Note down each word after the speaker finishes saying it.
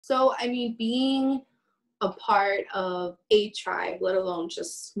So, I mean, being a part of a tribe, let alone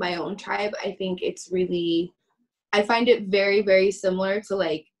just my own tribe, I think it's really, I find it very, very similar to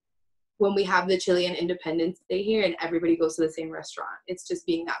like when we have the Chilean Independence Day here and everybody goes to the same restaurant. It's just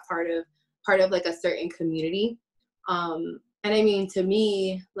being that part of like a certain community. And I mean, to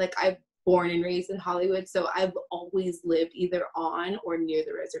me, like I've born and raised in Hollywood, so I've always lived either on or near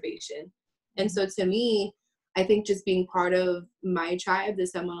the reservation. And so to me, I think just being part of my tribe, the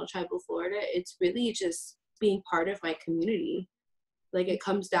Seminole Tribe of Florida, it's really just being part of my community. Like it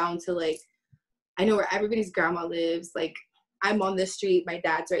comes down to like, I know where everybody's grandma lives. Like I'm on this street, my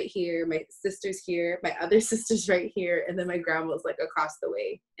dad's right here, my sister's here, my other sister's right here, and then my grandma's like across the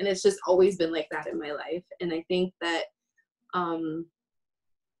way. And it's just always been like that in my life. And I think that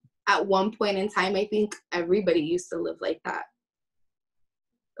at one point in time, I think everybody used to live like that.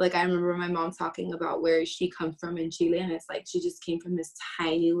 Like I remember my mom talking about where she comes from in Chile, and it's like she just came from this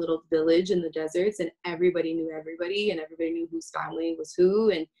tiny little village in the deserts, and everybody knew everybody, and everybody knew whose family was who,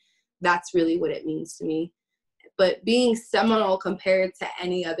 and that's really what it means to me. But being Seminole compared to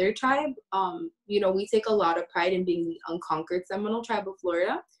any other tribe, we take a lot of pride in being the unconquered Seminole Tribe of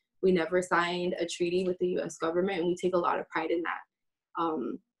Florida. We never signed a treaty with the U.S. government, and we take a lot of pride in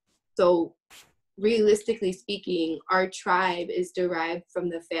that. So realistically speaking, our tribe is derived from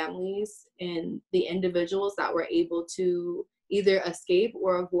the families and the individuals that were able to either escape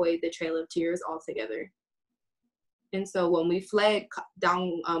or avoid the Trail of Tears altogether. And so when we fled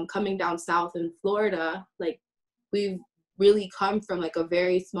down, coming down south in Florida, like we've really come from like a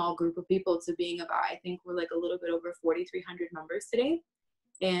very small group of people to being about, I think we're like a little bit over 4,300 members today.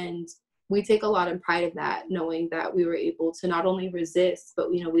 And we take a lot of pride of that, knowing that we were able to not only resist,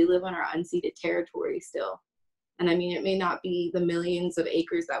 but, we live on our unceded territory still. And I mean, it may not be the millions of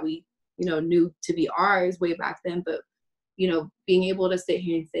acres that we, knew to be ours way back then, but, being able to sit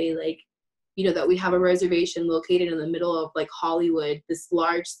here and say like, that we have a reservation located in the middle of like Hollywood, this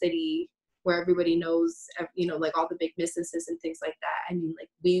large city where everybody knows, like all the big businesses and things like that. I mean, like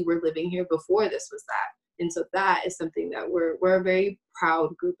we were living here before this was that. And so that is something that we're a very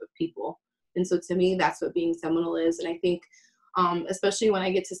proud group of people. And so to me, that's what being Seminole is. And I think, especially when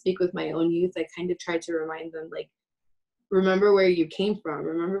I get to speak with my own youth, I kind of try to remind them, like, remember where you came from.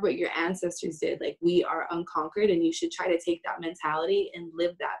 Remember what your ancestors did. Like, we are unconquered, and you should try to take that mentality and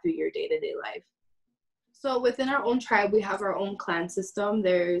live that through your day-to-day life. So within our own tribe, we have our own clan system.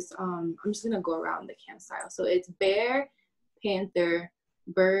 There's, I'm just going to go around the camp style. So it's bear, panther,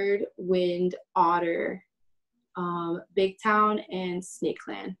 bird, wind, otter, big town, and snake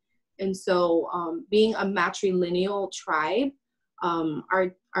clan. And so being a matrilineal tribe,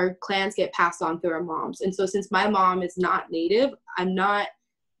 our clans get passed on through our moms. And so since my mom is not native, I'm not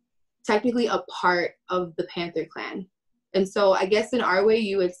technically a part of the Panther Clan. And so I guess in our way,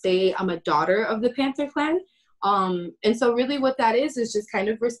 you would say I'm a daughter of the Panther Clan. And so really what that is just kind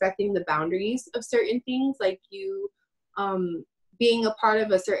of respecting the boundaries of certain things. Like you, being a part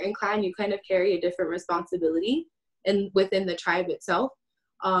of a certain clan, you kind of carry a different responsibility and within the tribe itself.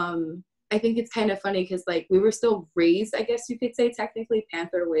 I think it's kind of funny because like we were still raised, I guess you could say technically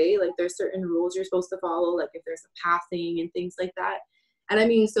Panther way. Like there's certain rules you're supposed to follow, like if there's a pathing and things like that. And I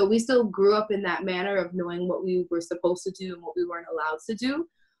mean, so we still grew up in that manner of knowing what we were supposed to do and what we weren't allowed to do.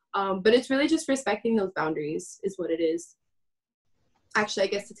 But it's really just respecting those boundaries is what it is. Actually, I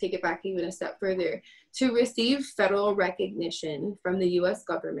guess to take it back even a step further, to receive federal recognition from the U.S.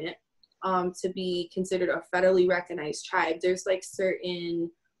 government, to be considered a federally recognized tribe, there's like certain,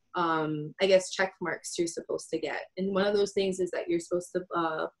 I guess, check marks you're supposed to get. And one of those things is that you're supposed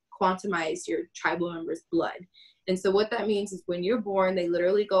to quantize your tribal members' blood. And so what that means is when you're born, they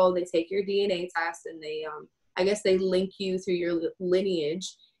literally go, they take your DNA test, and they, I guess they link you through your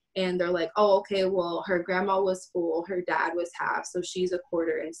lineage. And they're like, oh, okay, well, her grandma was full, her dad was half, so she's a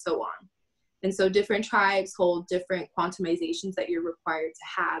quarter, and so on. And so different tribes hold different quantizations that you're required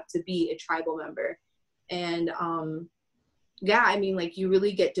to have to be a tribal member. And yeah, I mean, like you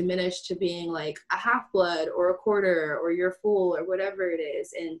really get diminished to being like a half-blood or a quarter or you're full or whatever it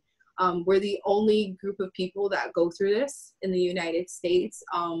is. And we're the only group of people that go through this in the United States.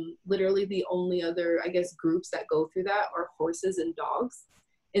 Literally the only other, I guess, groups that go through that are horses and dogs.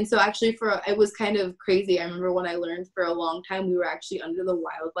 And so actually it was kind of crazy. I remember when I learned for a long time, we were actually under the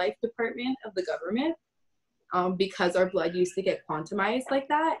wildlife department of the government because our blood used to get quantumized like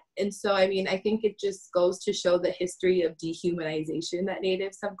that. And so, I mean, I think it just goes to show the history of dehumanization that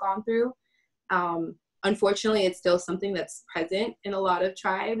Natives have gone through. Unfortunately, it's still something that's present in a lot of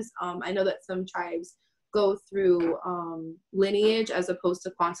tribes. I know that some tribes go through lineage as opposed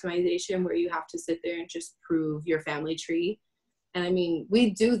to quantumization, where you have to sit there and just prove your family tree. And I mean,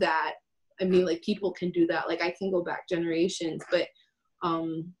 we do that. I mean, like, people can do that. Like, I can go back generations, but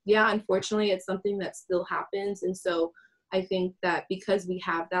yeah, unfortunately, it's something that still happens. And so I think that because we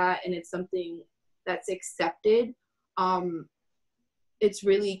have that and it's something that's accepted, it's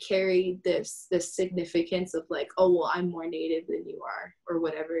really carried this significance of like, oh, well, I'm more Native than you are, or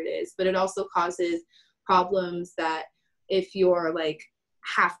whatever it is. But it also causes problems that if you're like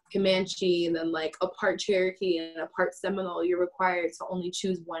half Comanche and then like a part Cherokee and a part Seminole, you're required to only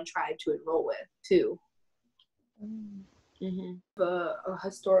choose one tribe to enroll with too. Mm-hmm. A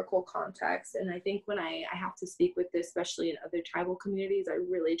historical context, and I think when I have to speak with this, especially in other tribal communities, I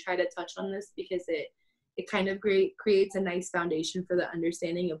really try to touch on this because it kind of creates a nice foundation for the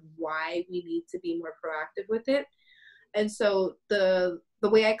understanding of why we need to be more proactive with it. And so the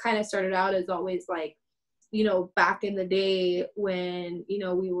way I kind of started out is always like, you know, back in the day when, you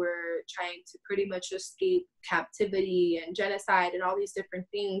know, we were trying to pretty much escape captivity and genocide and all these different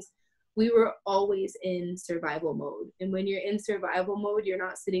things, we were always in survival mode. And when you're in survival mode, you're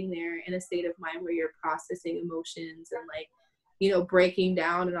not sitting there in a state of mind where you're processing emotions and like, you know, breaking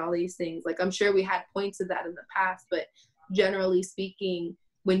down and all these things. Like, I'm sure we had points of that in the past, but generally speaking,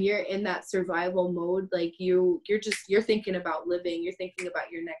 when you're in that survival mode, like you're thinking about living, you're thinking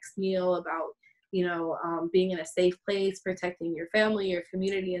about your next meal, about, you know, being in a safe place, protecting your family, your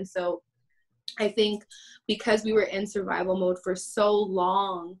community. And so I think because we were in survival mode for so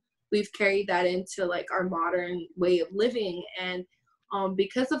long, we've carried that into like our modern way of living. And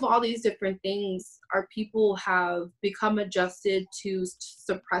because of all these different things, our people have become adjusted to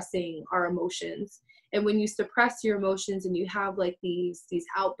suppressing our emotions. And when you suppress your emotions and you have like these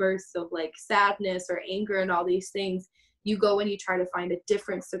outbursts of like sadness or anger and all these things, you go and you try to find a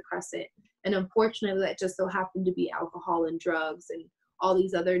different suppressant. And unfortunately, that just so happened to be alcohol and drugs and all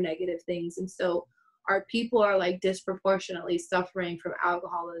these other negative things. And so our people are like disproportionately suffering from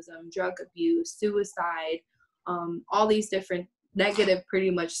alcoholism, drug abuse, suicide, all these different negative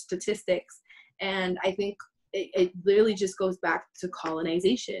pretty much statistics. And I think it literally just goes back to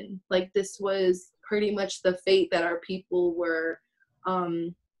colonization. Like, this was pretty much the fate that our people were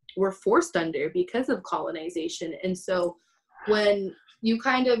forced under because of colonization. And so when you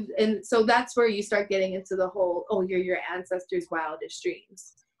kind of, and so that's where you start getting into the whole, oh, you're your ancestors' wildest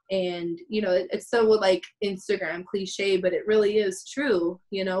dreams. And, you know, it's so like Instagram cliche, but it really is true.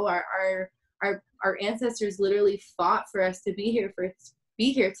 You know, our ancestors literally fought for us to be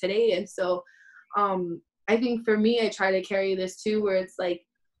here today. And so I think for me, I try to carry this too, where it's like,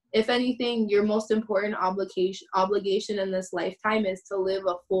 if anything, your most important obligation in this lifetime is to live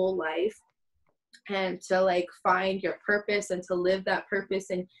a full life and to like find your purpose and to live that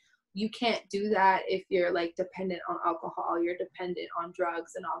purpose. And you can't do that if you're like dependent on alcohol, you're dependent on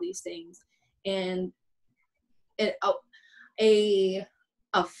drugs and all these things. And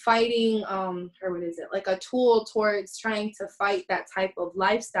a fighting, or what is it, like a tool towards trying to fight that type of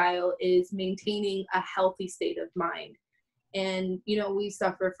lifestyle is maintaining a healthy state of mind. And, you know, we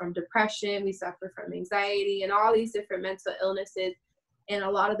suffer from depression, we suffer from anxiety and all these different mental illnesses. And a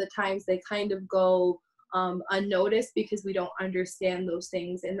lot of the times they kind of go unnoticed because we don't understand those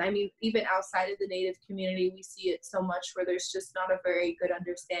things. And I mean, even outside of the Native community, we see it so much where there's just not a very good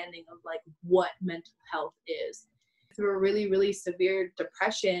understanding of like what mental health is. Through a really, really severe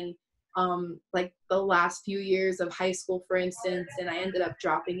depression, like the last few years of high school, for instance, and I ended up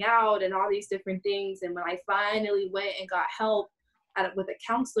dropping out and all these different things. And when I finally went and got help with a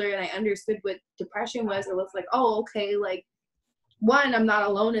counselor and I understood what depression was, it was like, oh, okay, like, one, I'm not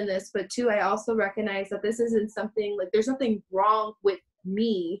alone in this, but two, I also recognize that this isn't something, like, there's nothing wrong with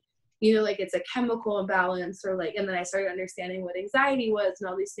me, you know, like it's a chemical imbalance or like, and then I started understanding what anxiety was and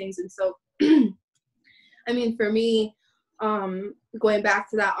all these things. And so, I mean, for me, going back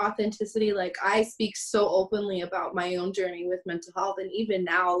to that authenticity, like I speak so openly about my own journey with mental health. And even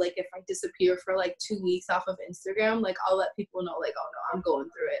now, like if I disappear for like 2 weeks off of Instagram, like I'll let people know like, oh no, I'm going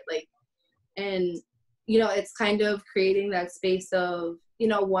through it. Like, and you know, it's kind of creating that space of, you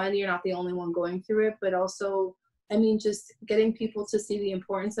know, one, you're not the only one going through it, but also, I mean, just getting people to see the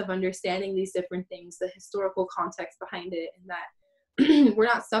importance of understanding these different things, the historical context behind it, and that we're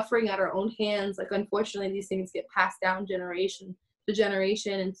not suffering at our own hands. Like, unfortunately, these things get passed down generation to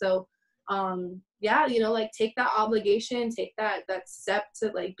generation. And so, yeah, you know, like take that obligation, take that step to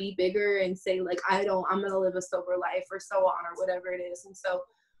like be bigger and say like, I'm going to live a sober life or so on, or whatever it is. And so,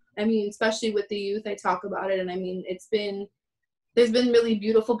 I mean, especially with the youth, I talk about it. And I mean, there's been really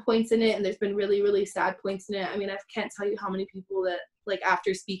beautiful points in it, and there's been really, really sad points in it. I mean, I can't tell you how many people that, like,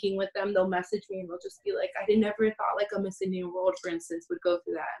 after speaking with them, they'll message me and they'll just be like, I never thought like a Miss Indian World, for instance, would go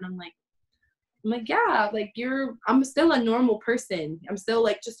through that. And I'm like, I'm like, yeah, like I'm still a normal person. I'm still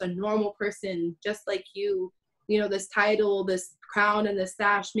like just a normal person, just like you. You know, this title, this crown, and this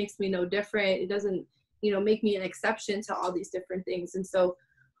sash makes me no different. It doesn't, make me an exception to all these different things. And so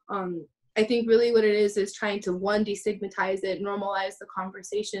I think really what it is trying to, one, destigmatize it, normalize the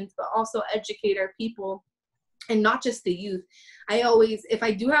conversations, but also educate our people, and not just the youth. I always, if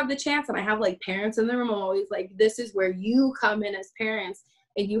I do have the chance and I have like parents in the room, I'm always like, this is where you come in as parents,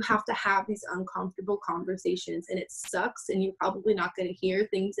 and you have to have these uncomfortable conversations. And it sucks, and you're probably not going to hear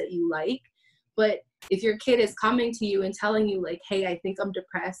things that you like. But if your kid is coming to you and telling you like, hey, I think I'm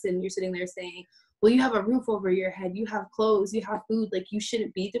depressed, and you're sitting there saying, well, you have a roof over your head, you have clothes, you have food, like you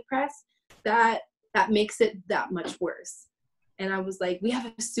shouldn't be depressed, that makes it that much worse. And I was like, we have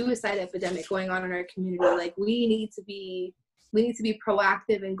a suicide epidemic going on in our community. Like we need to be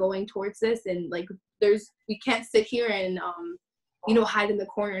proactive in going towards this. And like, we can't sit here and, hide in the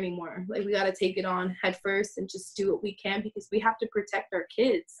corner anymore. Like we got to take it on head first and just do what we can, because we have to protect our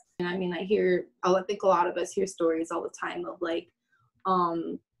kids. And I mean, I think a lot of us hear stories all the time of like,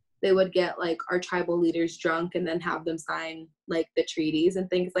 they would get like our tribal leaders drunk and then have them sign like the treaties and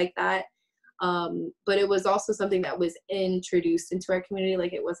things like that. But it was also something that was introduced into our community.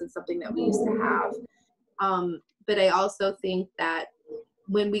 Like it wasn't something that we used to have. But I also think that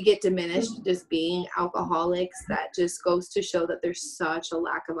when we get diminished just being alcoholics, that just goes to show that there's such a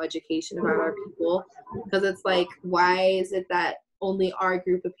lack of education about our people. Because it's like, why is it that only our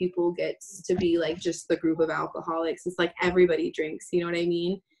group of people gets to be like just the group of alcoholics? It's like everybody drinks, you know what I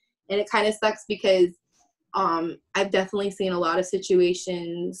mean? And it kind of sucks because I've definitely seen a lot of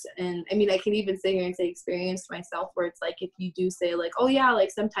situations, and I mean, I can even sit here and say experience myself, where it's like, if you do say like, oh yeah,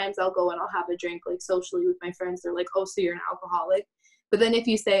 like sometimes I'll go and I'll have a drink like socially with my friends, they're like, oh, so you're an alcoholic. But then if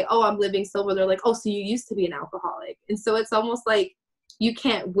you say, oh, I'm living sober, they're like, oh, so you used to be an alcoholic. And so it's almost like you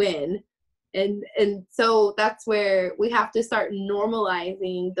can't win. And so that's where we have to start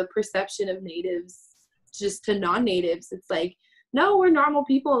normalizing the perception of natives just to non-natives. It's like, no, we're normal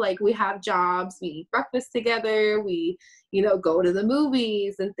people. Like we have jobs, we eat breakfast together, we, go to the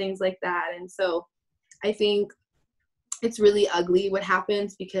movies and things like that. And so I think it's really ugly what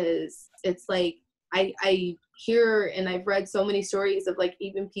happens, because it's like, I hear and I've read so many stories of like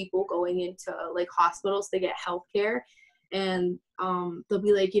even people going into like hospitals to get healthcare, and they'll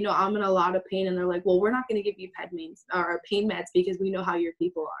be like, I'm in a lot of pain, and they're like, well, we're not going to give you pain meds because we know how your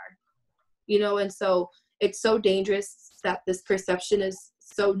people are, and so it's so dangerous that this perception is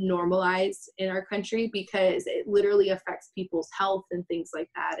so normalized in our country, because it literally affects people's health and things like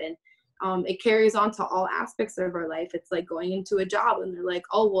that. And it carries on to all aspects of our life. It's like going into a job and they're like,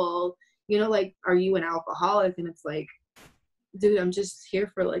 oh, well, like, are you an alcoholic? And it's like, dude, I'm just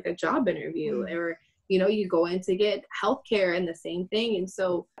here for like a job interview. Or, you go in to get healthcare, and the same thing. And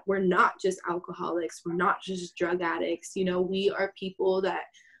so we're not just alcoholics. We're not just drug addicts. We are people that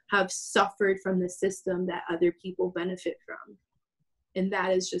have suffered from the system that other people benefit from. And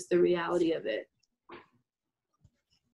that is just the reality of it.